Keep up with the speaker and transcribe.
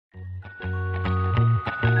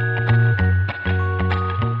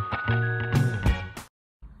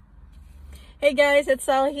Hey guys, it's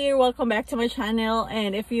Sal here. Welcome back to my channel,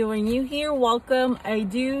 and if you are new here, welcome. I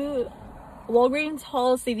do Walgreens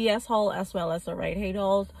haul, CVS haul, as well as the Rite Aid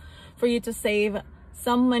haul for you to save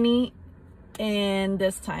some money in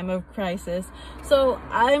this time of crisis. So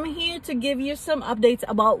I'm here to give you some updates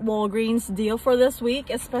about Walgreens deal for this week,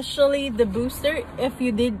 especially the booster. If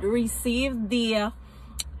you did receive the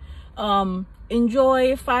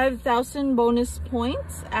enjoy 5,000 bonus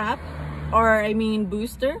points app, or I mean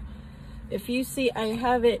booster. If you see, I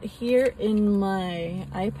have it here in my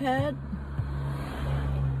iPad.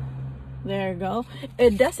 There you go.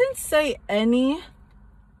 It doesn't say any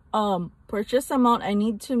purchase amount I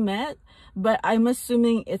need to meet, but I'm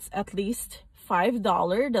assuming it's at least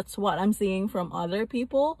 $5. That's what I'm seeing from other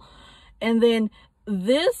people. And then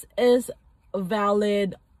this is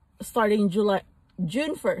valid starting June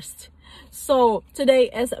 1st. So today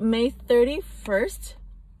is May 31st.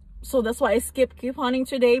 So that's why I skipped couponing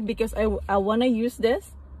today, because I want to use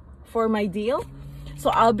this for my deal.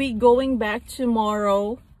 So I'll be going back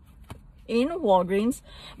tomorrow in Walgreens.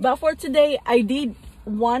 But for today, I did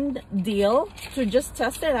one deal to just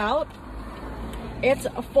test it out. It's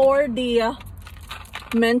for the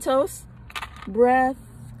Mentos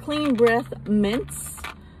Clean Breath Mints.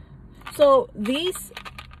 So these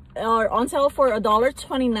are on sale for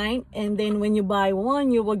 $1.29, and then when you buy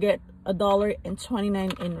one, you will get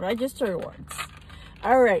 $1.29 in register rewards.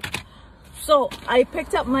 All right, so I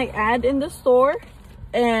picked up my ad in the store,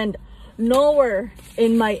 and nowhere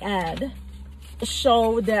in my ad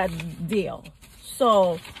show that deal.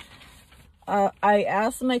 So I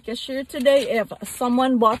asked my cashier today if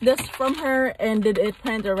someone bought this from her and did it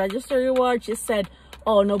print a register reward. She said,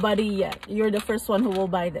 oh, nobody yet. You're the first one who will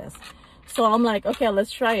buy this. So I'm like, okay,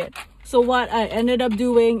 let's try it. So what I ended up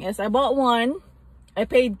doing is I bought one. I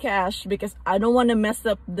paid cash because I don't want to mess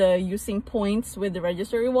up the using points with the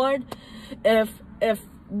register reward. If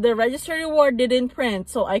the register reward didn't print,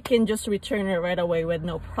 so I can just return it right away with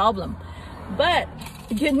no problem. But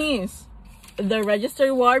good news, the register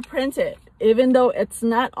reward printed. Even though it's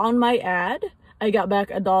not on my ad, I got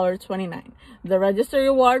back $1.29. The register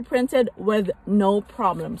reward printed with no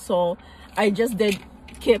problem. So I just did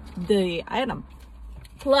keep the item.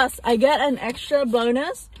 Plus, I get an extra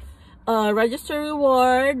bonus register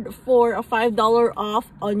reward for a $5 off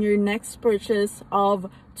on your next purchase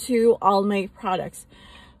of 2 Almay products.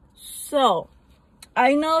 So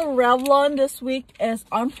I know Revlon this week is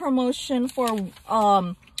on promotion for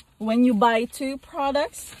when you buy 2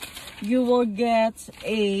 products, you will get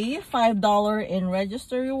a $5 in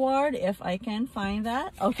register reward. If I can find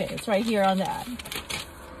that. Okay, it's right here on the ad.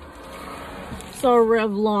 So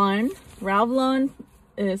Revlon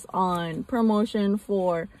is on promotion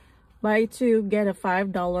for buy 2 get a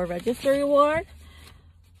 $5 register reward.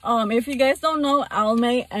 If you guys don't know,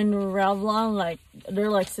 Almay and Revlon, they're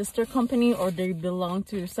like sister company, or they belong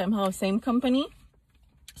to somehow same company.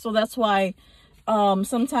 So that's why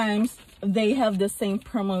sometimes they have the same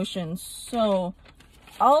promotion. So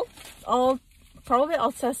I'll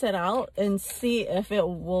test it out and see if it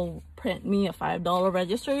will print me a $5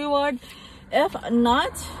 register reward. If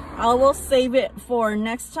not, I will save it for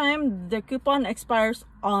next time. The coupon expires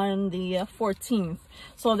on the 14th.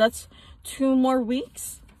 So that's 2 more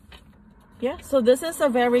weeks. Yeah, so this is a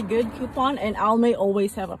very good coupon, and Almay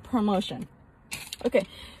always have a promotion. Okay,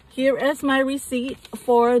 here is my receipt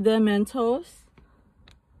for the Mentos.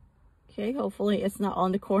 Okay, hopefully it's not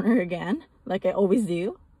on the corner again, like I always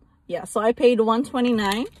do. Yeah, so I paid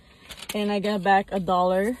 $1.29, and I got back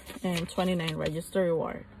 $1.29 register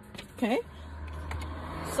reward. Okay.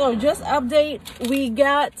 So just update, we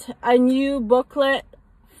got a new booklet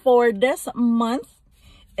for this month,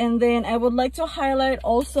 and then I would like to highlight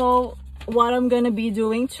also what I'm gonna be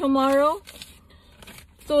doing tomorrow.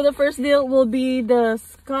 So the first deal will be the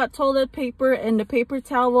Scott toilet paper and the paper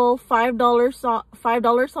towel,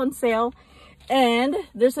 $5 on sale, and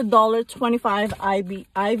there's a $1.25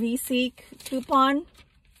 IVC coupon.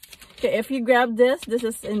 Okay, if you grab this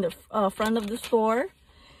is in the front of the store.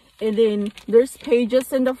 And then there's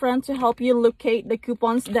pages in the front to help you locate the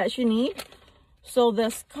coupons that you need. So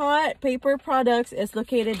the Scott paper products is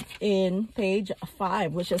located in page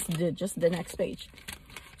 5, which is just the next page.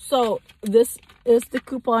 So this is the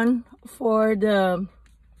coupon for the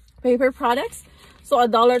paper products. So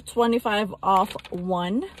 $1.25 off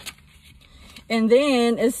 1. And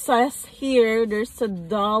then it says here there's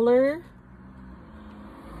 $1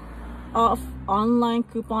 off online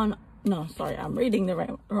coupon. No, sorry, I'm reading the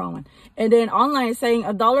wrong one. And then online is saying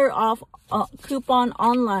 $1 off coupon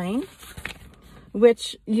online,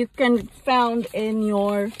 which you can found in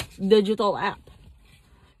your digital app.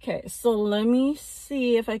 Okay, so let me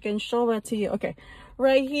see if I can show that to you. Okay,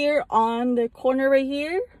 right here on the corner right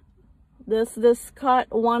here, this cut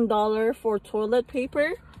 $1 for toilet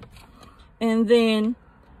paper, and then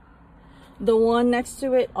the one next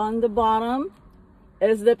to it on the bottom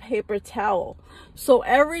is the paper towel. So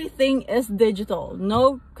everything is digital,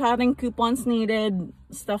 no cutting coupons needed,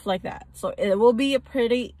 stuff like that. So it will be a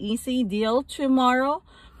pretty easy deal tomorrow.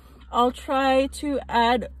 I'll try to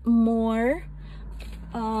add more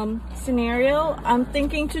scenario. I'm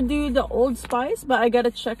thinking to do the Old Spice, but I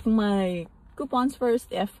gotta check my coupons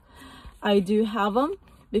first if I do have them,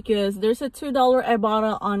 because there's a $2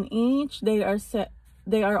 Ibotta on each. They are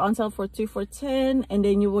on sale for 2 for $10, and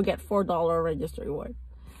then you will get $4 register reward.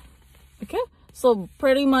 Okay, so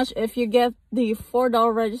pretty much if you get the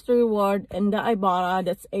 $4 register reward and the Ibotta,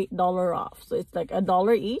 that's $8 off. So it's like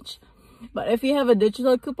 $1 each. But if you have a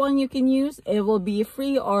digital coupon you can use, it will be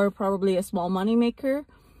free or probably a small money maker.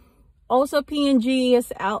 Also, P&G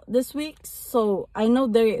is out this week, so I know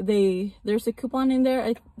there's a coupon in there.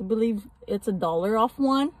 I believe it's $1 off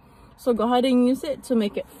one. So go ahead and use it to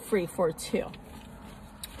make it free for 2.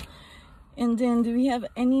 And then do we have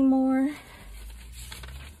any more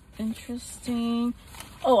interesting?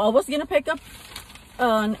 Oh, I was gonna pick up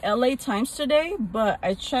an LA Times today, but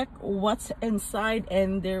I checked what's inside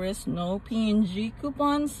and there is no P&G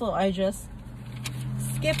coupon, so I just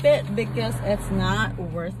skip it because it's not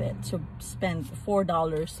worth it to spend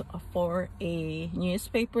 $4 for a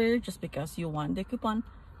newspaper just because you want the coupon.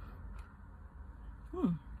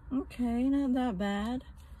 Okay, not that bad.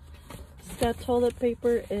 That toilet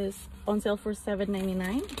paper is on sale for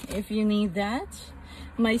 $7.99 if you need that.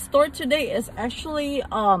 My store today is actually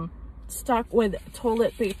stocked with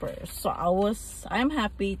toilet paper, so I'm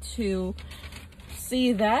happy to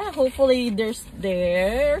see that. Hopefully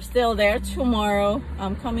they're still there tomorrow.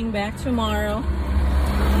 I'm coming back tomorrow.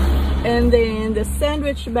 And then the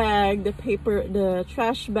sandwich bag, the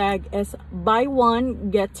trash bag is buy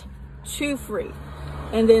one get 2 free.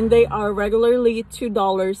 And then they are regularly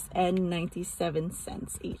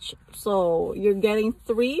 $2.97 each. So you're getting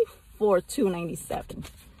 3 for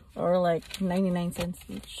 $2.97, or like 99 cents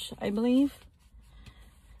each, I believe.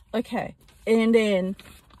 Okay, and then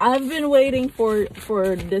I've been waiting for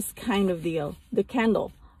this kind of deal. The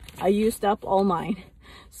candle, I used up all mine.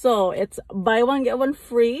 So it's buy one get one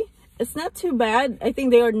free. It's not too bad. I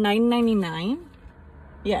think they are $9.99.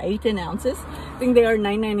 Yeah, 18 ounces. I think they are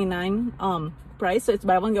 $9.99 price, so it's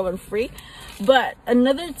buy one get one free. But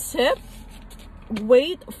another tip,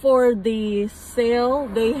 wait for the sale.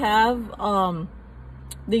 They have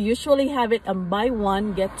they usually have it buy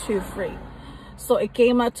one get 2 free. So it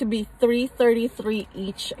came out to be $3.33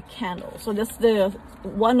 each candle. So that's the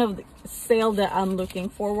one of the sale that I'm looking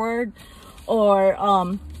forward, or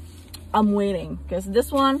I'm waiting, because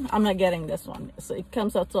this one I'm not getting this one. So it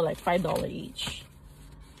comes out to like $5 each.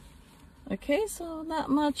 Okay, so not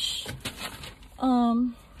much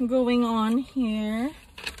going on here.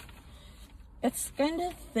 It's kind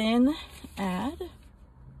of thin ad.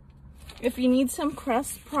 If you need some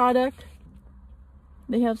crust product,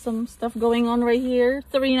 they have some stuff going on right here.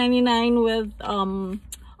 $3.99 with on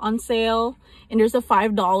sale, and there's a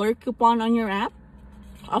 $5 coupon on your app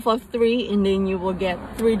off of 3, and then you will get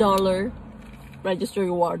 $3 register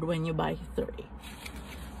reward when you buy 3.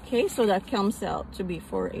 Okay, so that comes out to be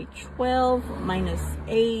for a 12 minus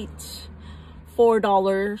 8,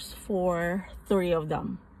 $4 for 3 of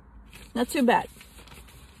them. Not too bad.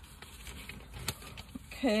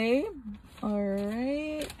 Okay, all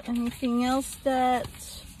right. Anything else? That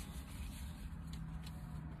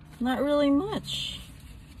not really much.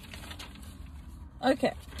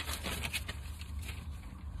 Okay.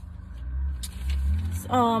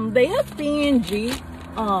 They have P&G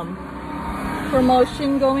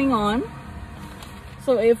promotion going on.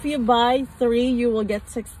 So if you buy 3, you will get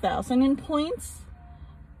 6,000 in points.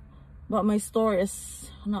 But my store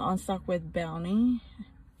is not on stock with Bounty,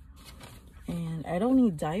 and I don't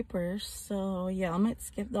need diapers, so yeah, I might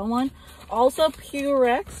skip that one. Also,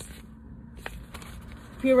 Purex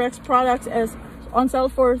products is on sale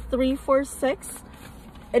for 3 for $6.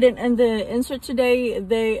 And then in the insert today,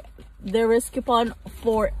 there is coupon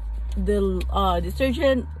for the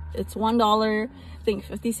detergent. It's $1, I think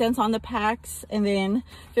 50 cents on the packs, and then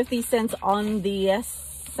 50 cents on the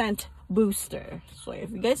scent booster. So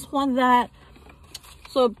if you guys want that,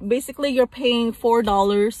 so basically you're paying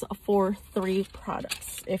 $4 for 3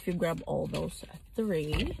 products if you grab all those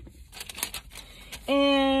 3.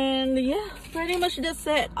 And yeah, pretty much that's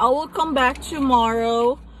it. I will come back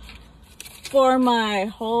tomorrow for my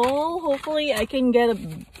haul. Hopefully I can get a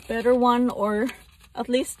better one, or at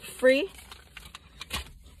least free.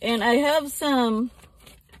 And I have some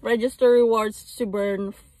register rewards to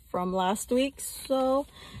burn from last week, so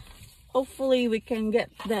hopefully we can get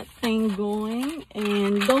that thing going.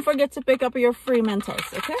 And don't forget to pick up your free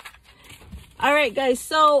Mentos, okay? All right, guys,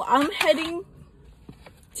 so I'm heading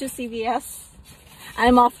to CVS.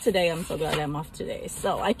 I'm off today. I'm so glad I'm off today,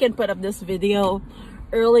 so I can put up this video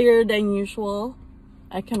earlier than usual.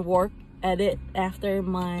 I can edit after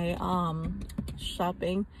my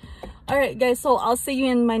shopping. All right, guys, so I'll see you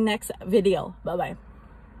in my next video. Bye bye.